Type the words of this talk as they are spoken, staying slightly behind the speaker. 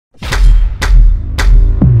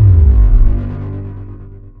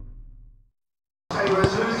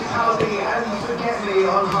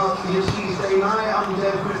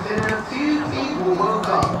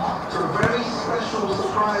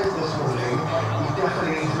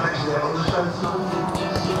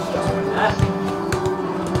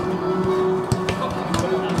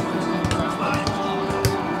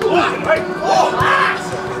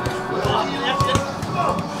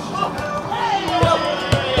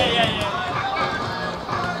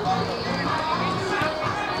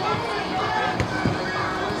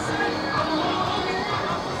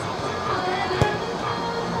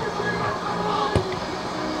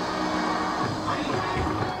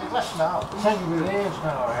many years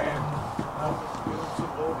now,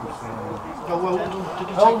 Oh, well, did he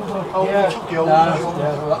take yeah. He took the old one.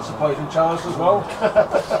 Yeah, well, that's the poison Charles as well.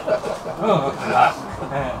 Oh, look at that.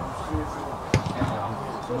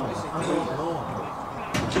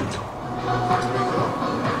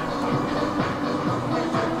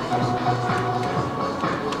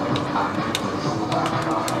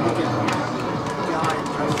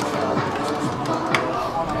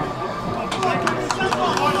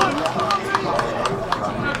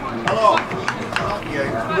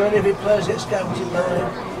 When if he plays it scouting by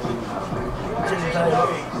tin time,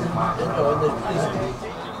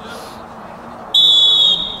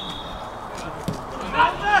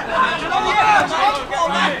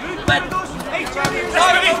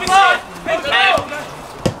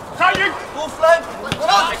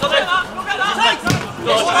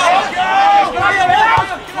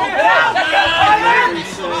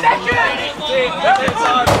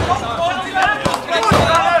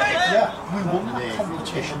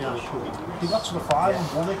 He got to the final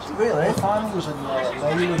and won it. Really? The final was in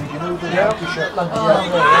Leyland, you know, the Lancashire. I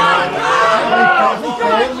think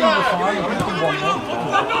Burnley were the final, I think they won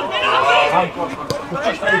it.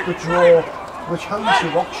 Just make a draw, which home to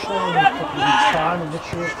Rochdale in a couple of weeks' time in this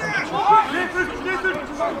year's competition.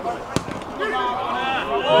 We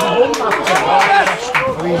won that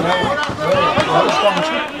 3-0.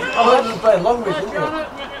 I heard them play long with, didn't you?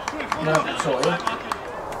 No, sorry.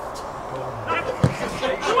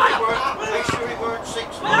 Make sure it weren't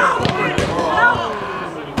 6.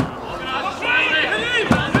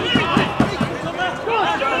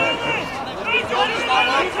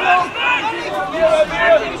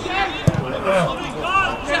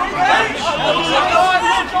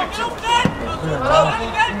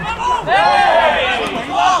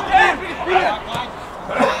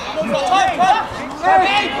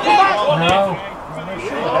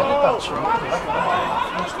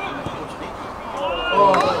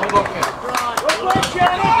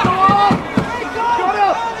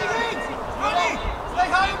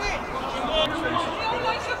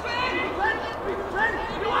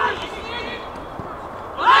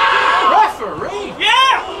 Referee!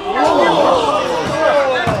 Yeah!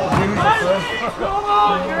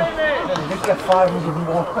 You did get 500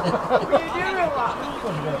 more.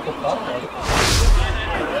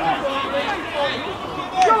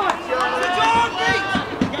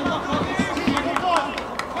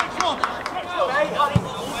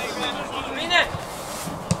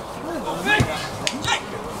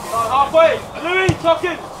 Halfway! Louis,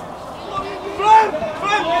 talking! Flip!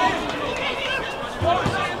 Flip!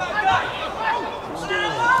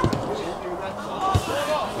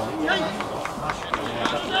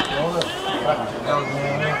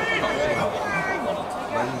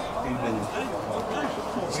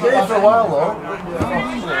 Stayed for a while though.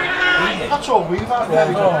 That's all we've had.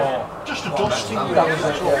 Yeah. Just a dusting. That was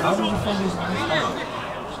it, yeah.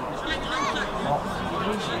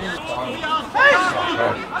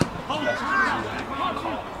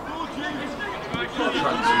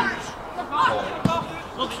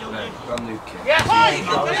 Brand new kid. Yes! I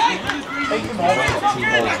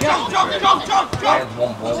had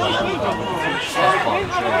one ball and I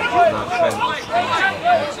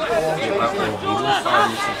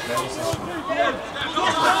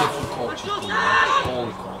different coaches do that.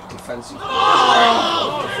 Goalie coach, defensive coach,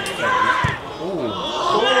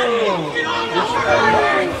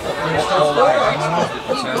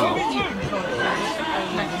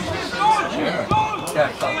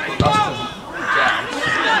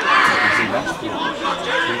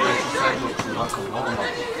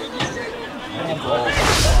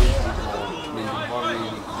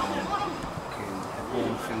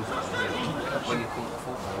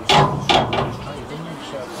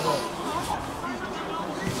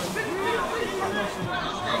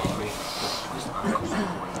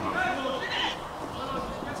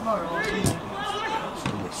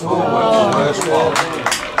 first one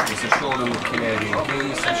is a Charnock looking area,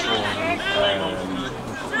 geese and Charnock,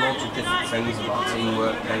 lots of different things about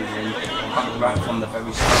teamwork, dating, right from the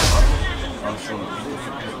very start. I'm showing you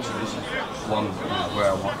different pictures. One where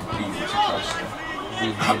I want to be to closer.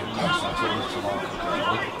 We've been closer to Mark.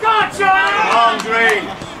 Gotcha! On green!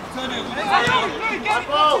 White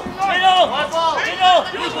ball! Middle! White ball! Middle!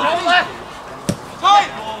 Left! Tight!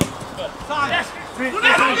 Yes!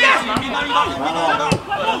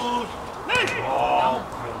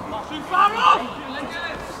 Too far off!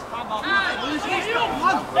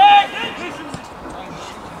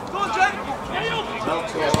 Go on, Jake!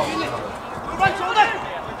 Right shoulder!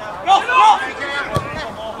 Go! Go!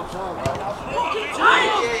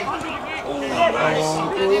 Oh, nice!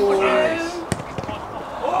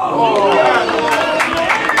 Oh,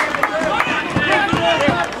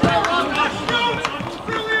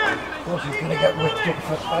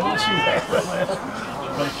 for penalty there.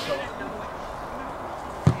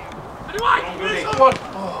 Come on.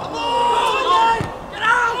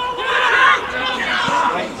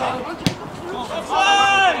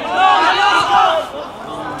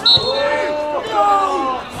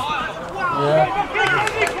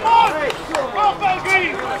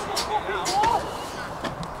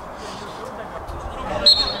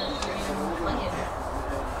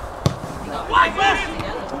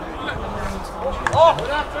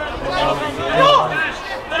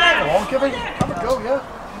 Come on, give it. Have a go, yeah.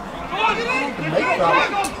 You can make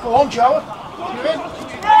that. Go on, Joe. Give it.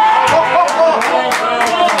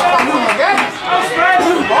 Again.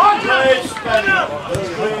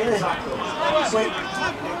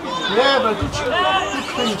 Yeah, but good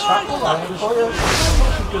clean tackle that.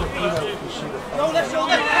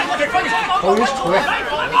 Oh, he's quick.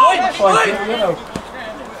 Like, you know.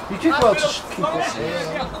 You did well to keep it here.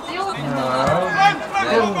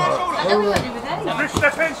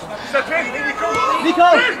 Step in, here you go. Nico!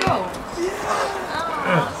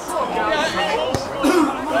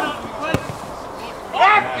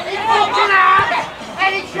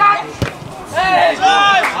 Any shot? Hey!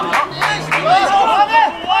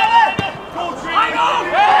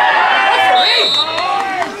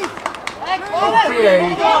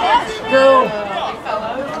 Still.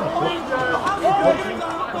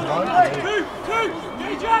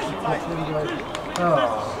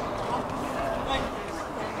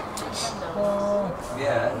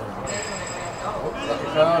 Yeah.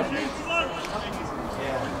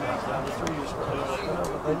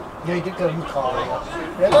 Yeah, he did get him caught.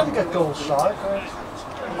 Yeah, let him get goal side.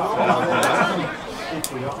 Come on.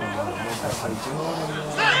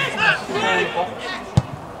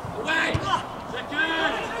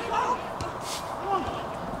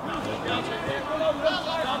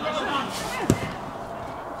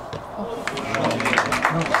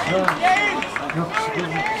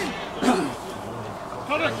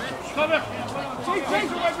 Take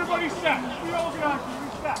to everybody set. Reorganise.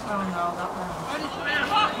 Reset. Oh no, that one.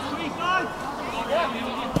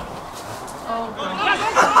 Oh god.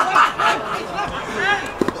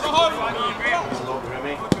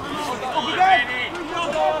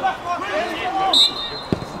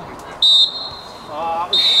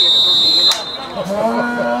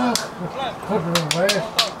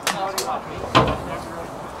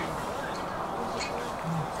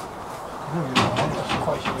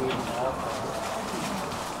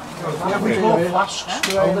 Yeah, we go flasks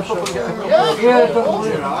to aim.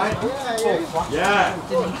 Yeah.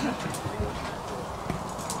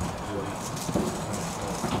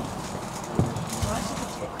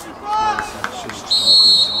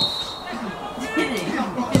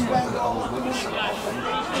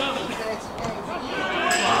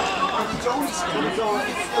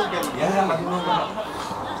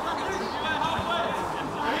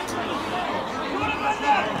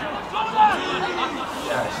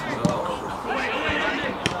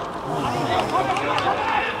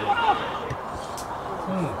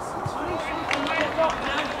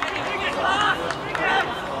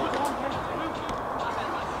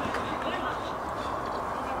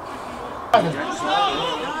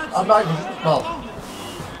 I'm not even, well,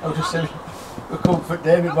 I was just saying, we comfort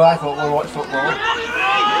David, but I thought we'll watch football. I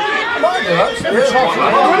might do that, Saturday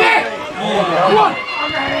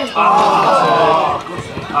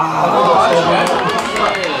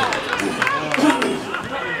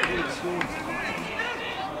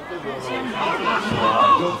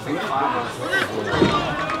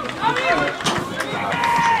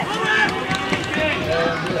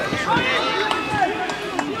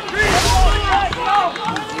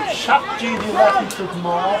the 11th of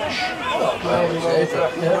March.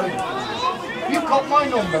 You've got my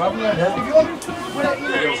number, haven't you? If you want,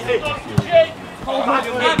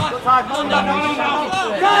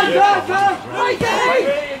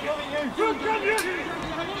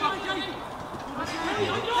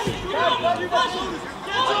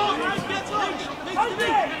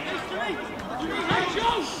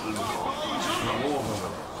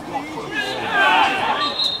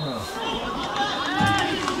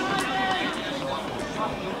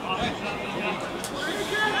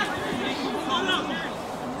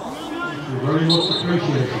 Very much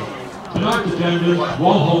appreciated. Tonight's attendance,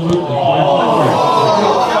 123.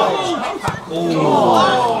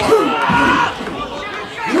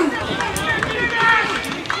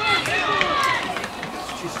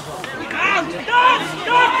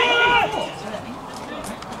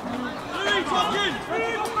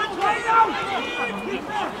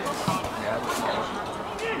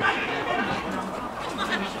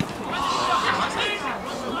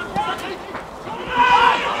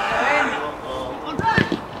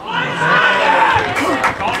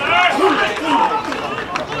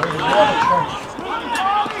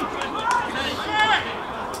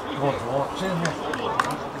 good watching.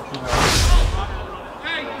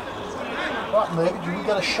 That maybe did we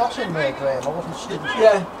get a shot in there, Graham? I wasn't sitting.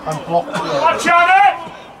 Yeah. And blocked it. On,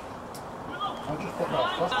 Charnock! I'm just putting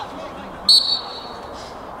off.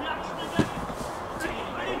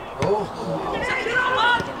 Oh.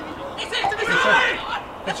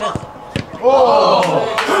 It's it. Oh!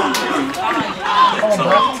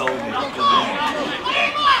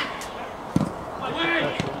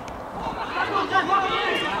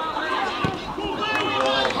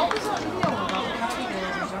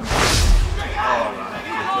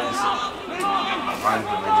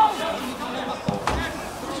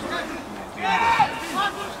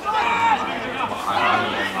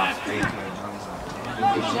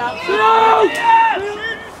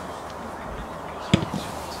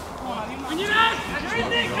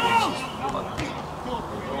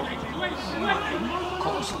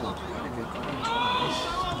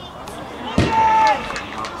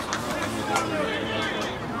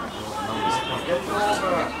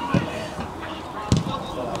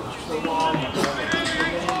 Come on, Breck.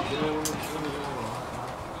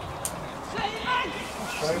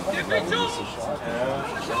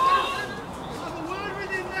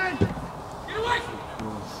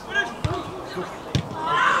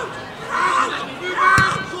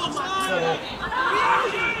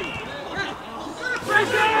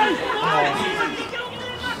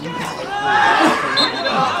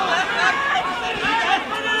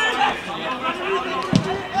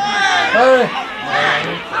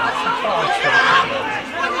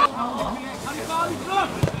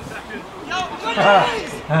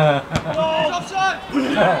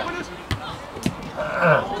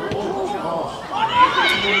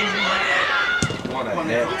 What a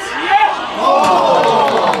hit.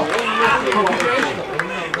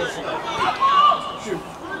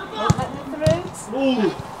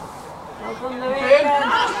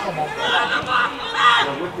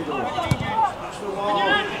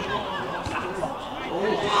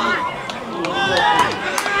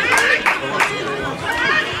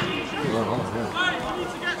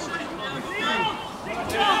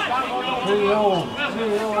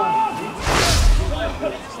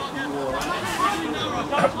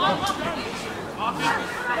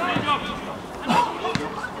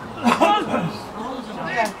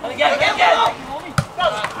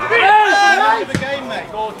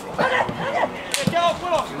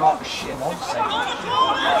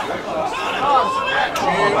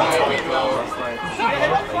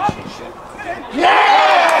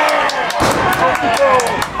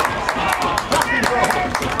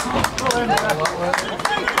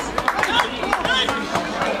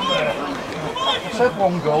 I said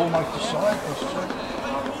one goal might decide. That's a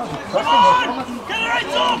cracking one, isn't it?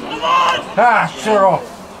 Ah, sure off.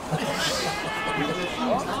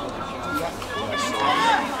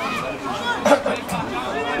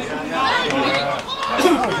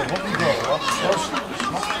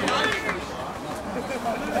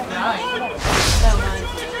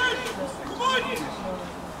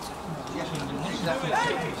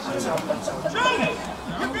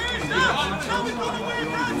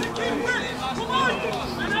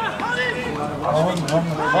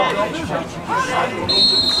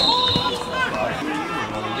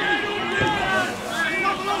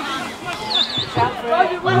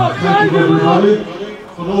 Thank you everybody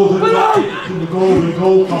for those that got to the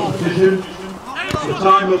goal competition. The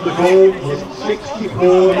time of the goal was 64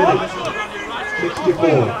 minutes.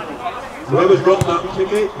 64. Whoever's got that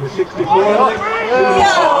ticket was 64 minutes.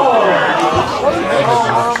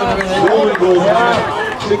 Golden goal time,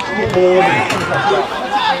 64 minutes.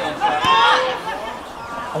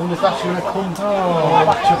 I wonder if that's going to come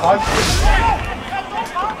back to life.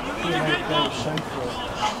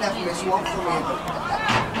 Never miss one for me.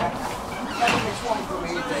 Never miss one for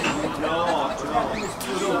me.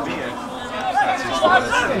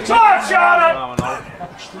 Time, Charnock!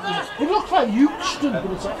 It looks like Euxton,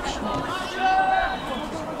 but it's actually.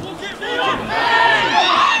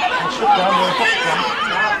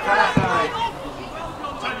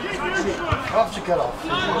 I'll have to get off.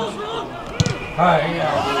 Hi,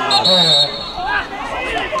 yeah.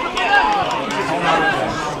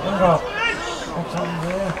 What's on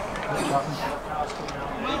there? What's happened?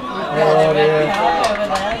 Oh, yeah.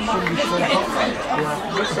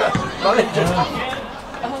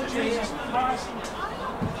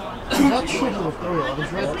 That should have going on.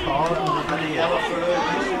 There's red card and the yellow for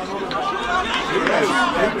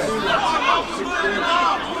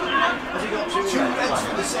Has he got two reds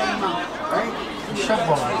for the same man? Right?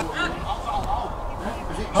 Chevron.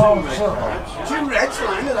 Oh, so. Two reds,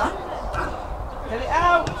 line of that. Get it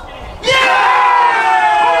out!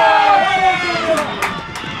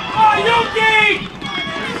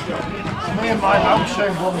 my house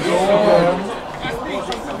saying one goal.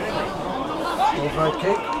 Over a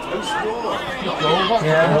kick.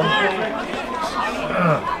 Yeah.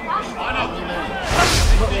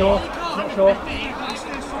 Not sure.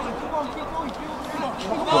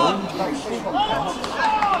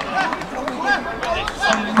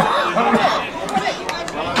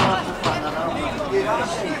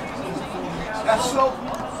 That's so.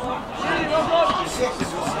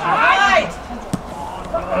 Right!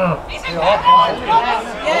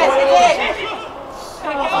 Yes, it did!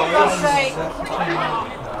 For God's sake!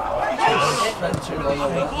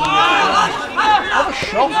 Have a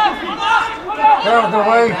shot. Get out of the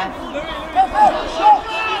way.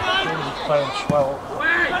 He's playing swell.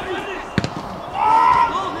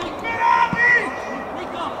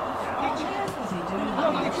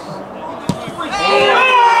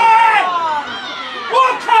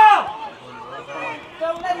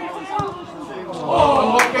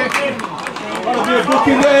 That'll be a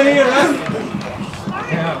booking there here, then.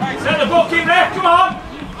 Set the book in there, come on!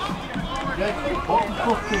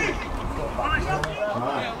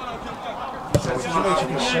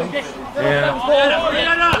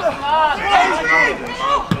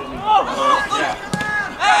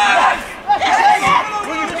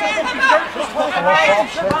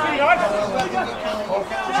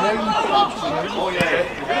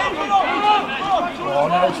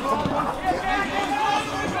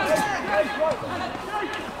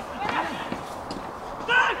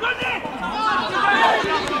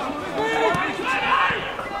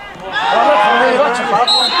 That's a bad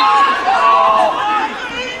one.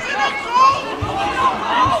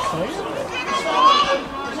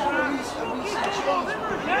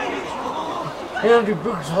 Here the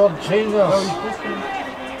books on China.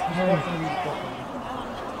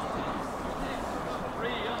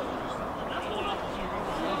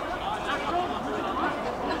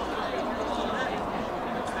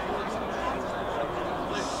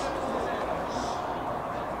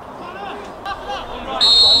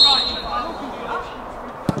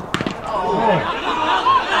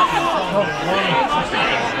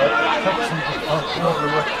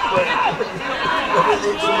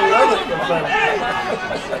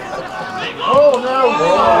 Oh no!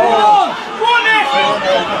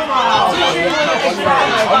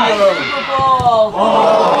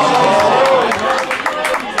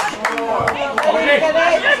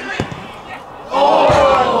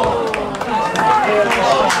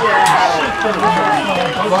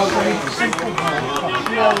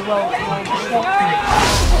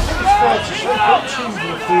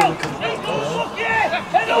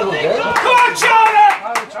 Come on, Charnock!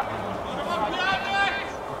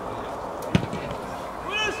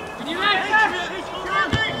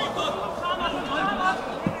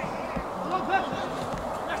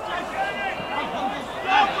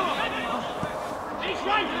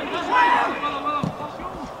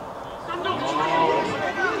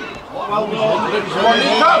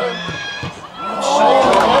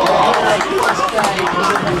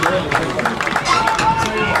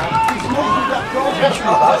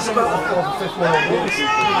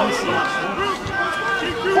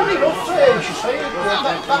 Funny enough, you should say it, that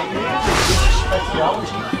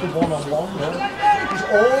the one-on-one, he's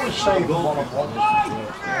always saying the one-on-one.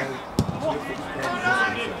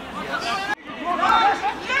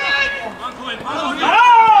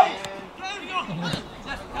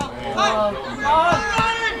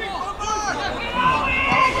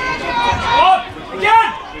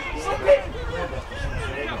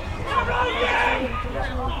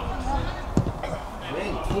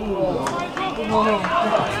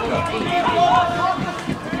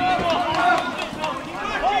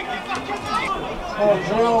 Oh,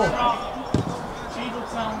 drill.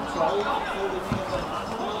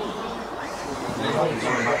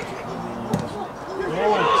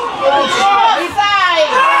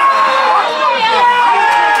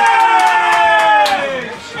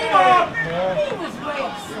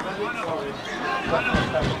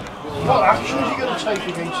 What action is he going to take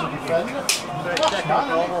against the defender? That's not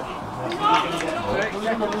normal.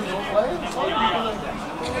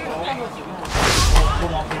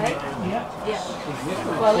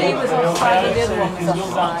 Well, he was offside, the other one was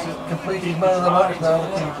offside. Completed man of the match now.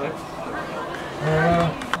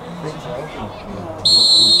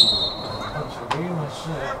 That's the game, that's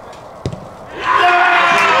it.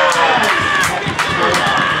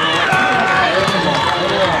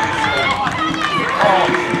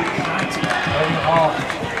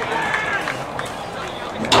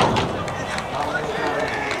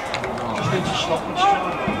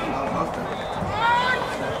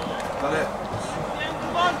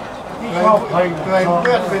 You can't play with we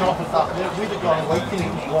had been offered that, we'd have gone away and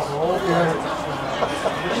it was 1-1.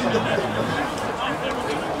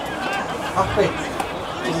 Happy.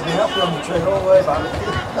 We'd be happy on the train all the way back.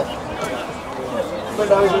 But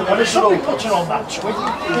no, there's somebody putting on that tweet.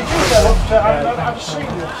 Did you get up to, I've seen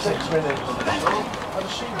you 6 minutes.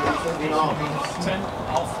 I've seen you 10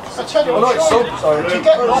 off. I tell you what, sorry, to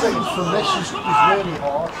get nothing from this is really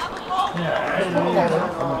hard. Yeah, 10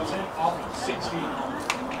 off 60.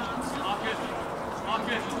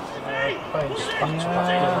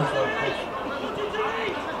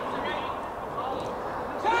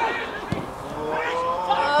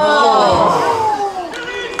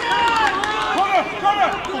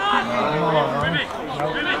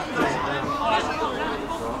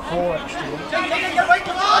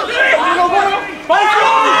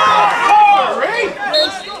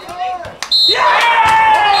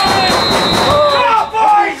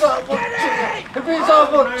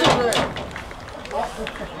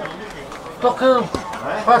 Look at him,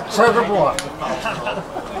 that's terrible.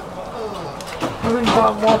 Doing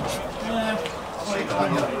that much.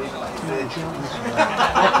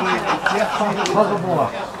 Terrible.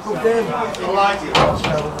 Good game. I like it.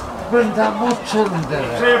 Bring that much in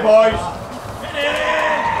there. See you, boys.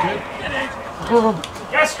 Good him.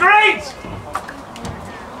 Yes, great!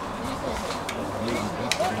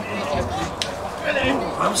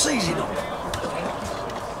 I'm seizing him.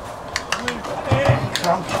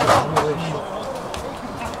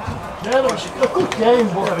 Yeah, it was a good game,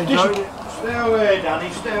 but Stay away, Danny,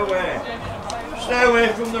 stay away. Stay away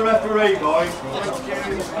from the referee, boys.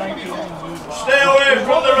 Stay away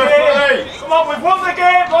from the referee. Come on, we've won the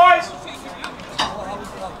game, boys!